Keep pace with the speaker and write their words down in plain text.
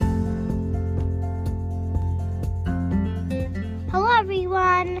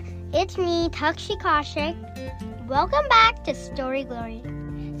everyone, it's me, Takshi Kaushik. Welcome back to Story Glory.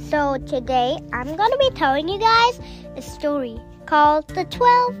 So today I'm going to be telling you guys a story called The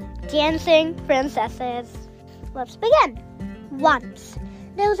 12 Dancing Princesses. Let's begin. Once,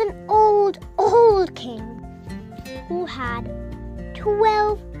 there was an old king who had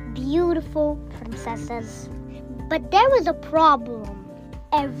 12 beautiful princesses. But there was a problem.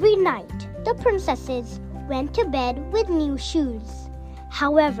 Every night, the princesses went to bed with new shoes.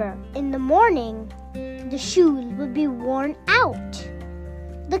 However, in the morning, the shoes would be worn out.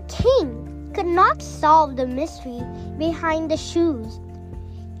 The king could not solve the mystery behind the shoes.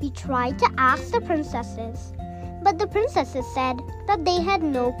 He tried to ask the princesses, but the princesses said that they had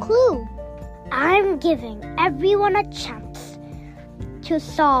no clue. I'm giving everyone a chance to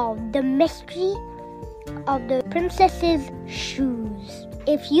solve the mystery of the princesses' shoes.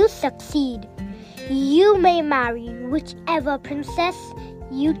 If you succeed, you may marry whichever princess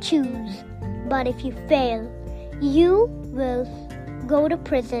you choose. But if you fail, you will go to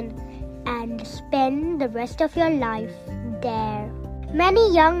prison and spend the rest of your life there.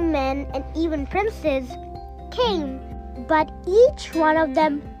 Many young men and even princes came, but each one of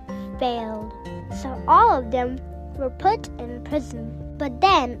them failed. So all of them were put in prison. But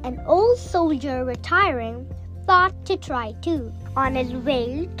then an old soldier retiring thought to try too. On his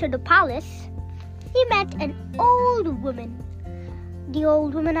way to the palace, he met an old woman. The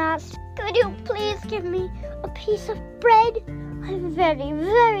old woman asked, "Could you please give me a piece of bread? I'm very,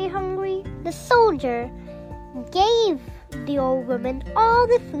 very hungry." The soldier gave the old woman all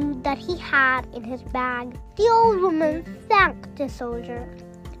the food that he had in his bag. The old woman thanked the soldier.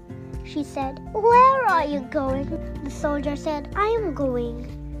 She said, "Where are you going?" The soldier said, "I am going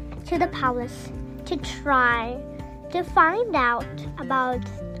to the palace to try to find out about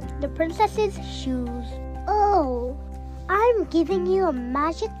the princess's shoes." "Oh, I'm giving you a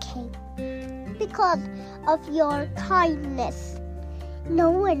magic cape because of your kindness. No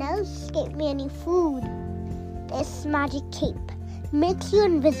one else gave me any food. This magic cape makes you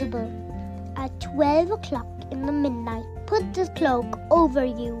invisible at 12 o'clock in the midnight. Put this cloak over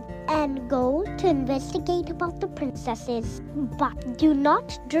you and go to investigate about the princesses. But do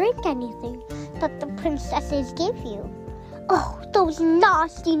not drink anything that the princesses give you." "Oh, those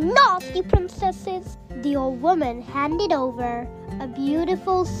nasty, nasty princesses!" The old woman handed over a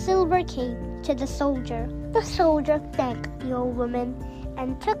beautiful silver cape to the soldier. The soldier thanked the old woman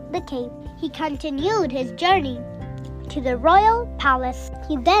and took the cape. He continued his journey to the royal palace.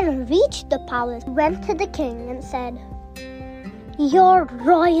 He then reached the palace, went to the king and said, "Your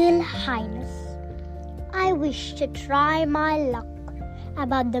Royal Highness, I wish to try my luck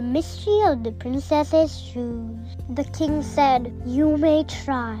about the mystery of the princess's shoes." The king said, "You may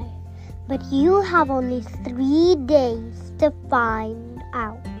try, but you have only 3 days to find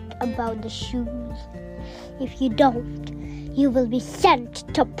out about the shoes. If you don't, you will be sent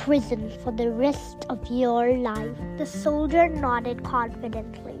to prison for the rest of your life." The soldier nodded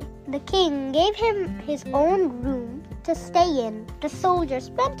confidently. The king gave him his own room to stay in. The soldier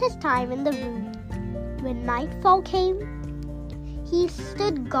spent his time in the room. When nightfall came, he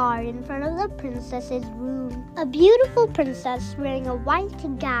stood guard in front of the princess's room. A beautiful princess wearing a white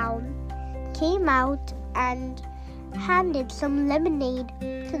gown came out and handed some lemonade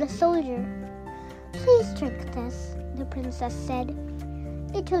to the soldier. "Please drink this," the princess said.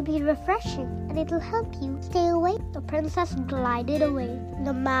 "It will be refreshing and it will help you stay awake." The princess glided away.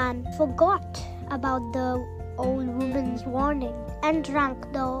 The man forgot about the old woman's warning and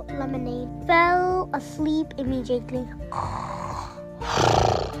drank the lemonade, fell asleep immediately.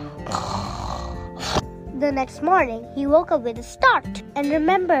 The next morning, he woke up with a start and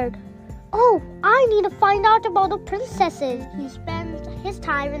remembered, "Oh, I need to find out about the princesses." He spent his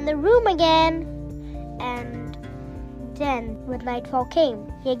time in the room again, and then, when nightfall came,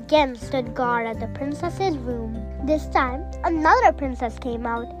 he again stood guard at the princess's room. This time, another princess came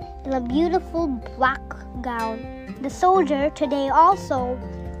out in a beautiful black gown. The soldier today also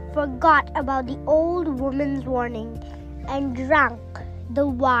forgot about the old woman's warning and drank the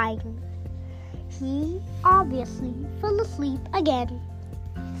wine. He obviously fell asleep again,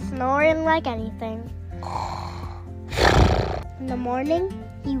 snoring like anything. In the morning,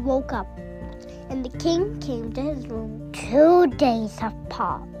 he woke up, and the king came to his room. 2 days have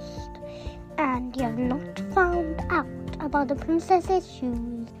passed, and you have not found out about the princess's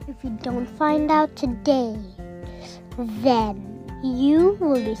shoes. If you don't find out today, then you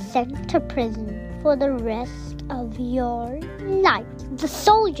will be sent to prison for the rest of your life." The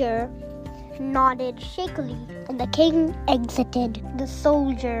soldier nodded shakily, and the king exited. The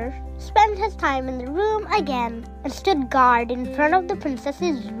soldier spent his time in the room again and stood guard in front of the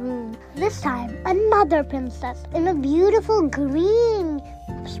princess's room. This time, another princess in a beautiful green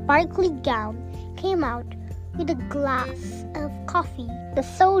sparkly gown came out with a glass of coffee. The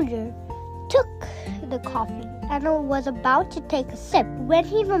soldier took the coffee and was about to take a sip when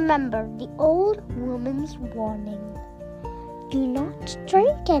he remembered the old woman's warning. Do not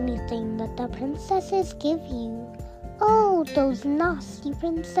drink anything that the princesses give you. Oh, those nasty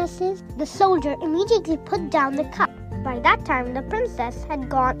princesses. The soldier immediately put down the cup. By that time, the princess had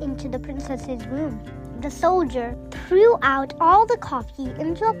gone into the princess's room. The soldier threw out all the coffee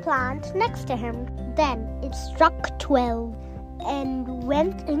into a plant next to him. Then it struck 12 and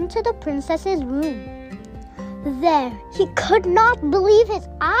went into the princess's room. There, he could not believe his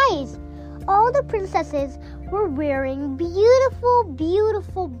eyes. All the princesses were wearing beautiful,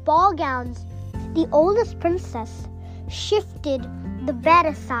 beautiful ball gowns. The oldest princess shifted the bed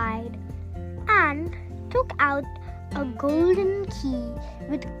aside and took out a golden key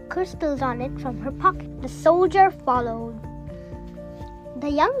with crystals on it from her pocket. The soldier followed. The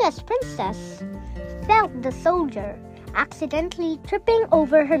youngest princess felt the soldier accidentally tripping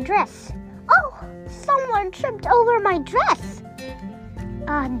over her dress. Oh, someone tripped over my dress.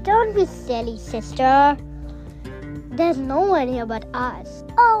 Don't be silly, sister. There's no one here but us.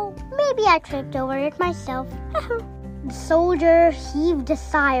 Oh, maybe I tripped over it myself. The soldier heaved a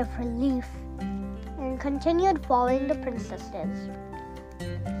sigh of relief and continued following the princesses.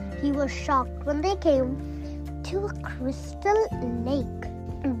 He was shocked when they came to a crystal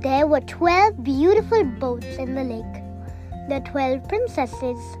lake. There were 12 beautiful boats in the lake. The 12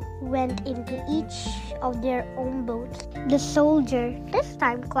 princesses went into each of their own boats. The soldier this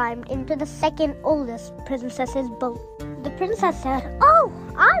time climbed into the second oldest princess's boat. The princess said, "Oh,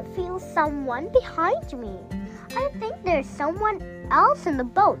 I feel someone behind me. I think there's someone else in the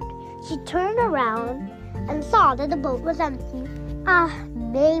boat." She turned around and saw that the boat was empty.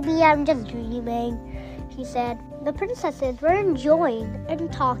 Maybe I'm just dreaming, she said. The princesses were enjoying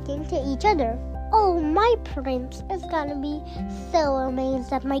and talking to each other. Oh, my prince is gonna be so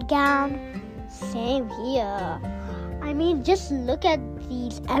amazed at my gown. Same here. I mean, just look at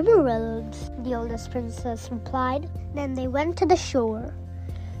these emeralds, the oldest princess replied. Then they went to the shore.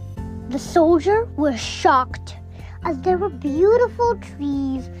 The soldier was shocked as there were beautiful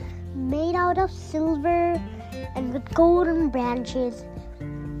trees made out of silver and with golden branches,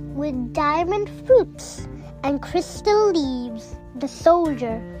 with diamond fruits and crystal leaves. The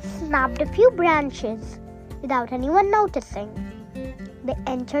soldier snapped a few branches without anyone noticing. They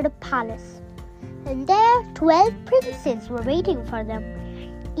entered a palace, and there 12 princes were waiting for them.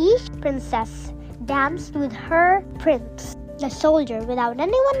 Each princess danced with her prince. The soldier, without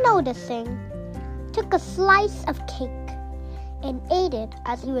anyone noticing, took a slice of cake and ate it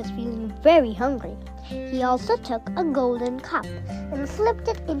as he was feeling very hungry. He also took a golden cup and slipped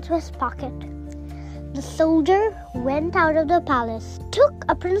it into his pocket. The soldier went out of the palace, took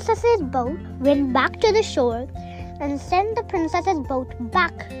a princess's boat, went back to the shore, and sent the princess's boat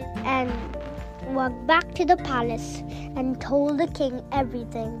back and walked back to the palace and told the king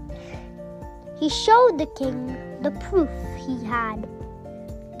everything. He showed the king the proof he had.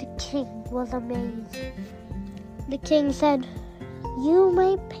 The king was amazed. The king said, "You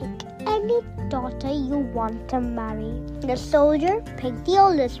may pick any daughter you want to marry." The soldier picked the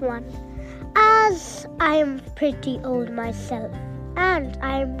oldest one. As I am pretty old myself and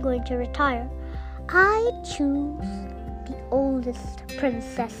I am going to retire, I choose the oldest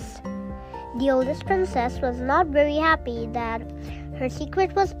princess. The oldest princess was not very happy that her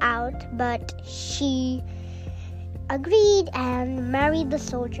secret was out, but she agreed and married the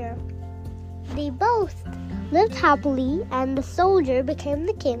soldier. They both lived happily, and the soldier became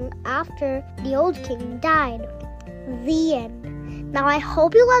the king after the old king died. The end. Now, I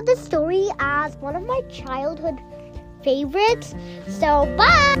hope you love this story as one of my childhood favorites. So,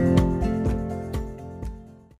 bye!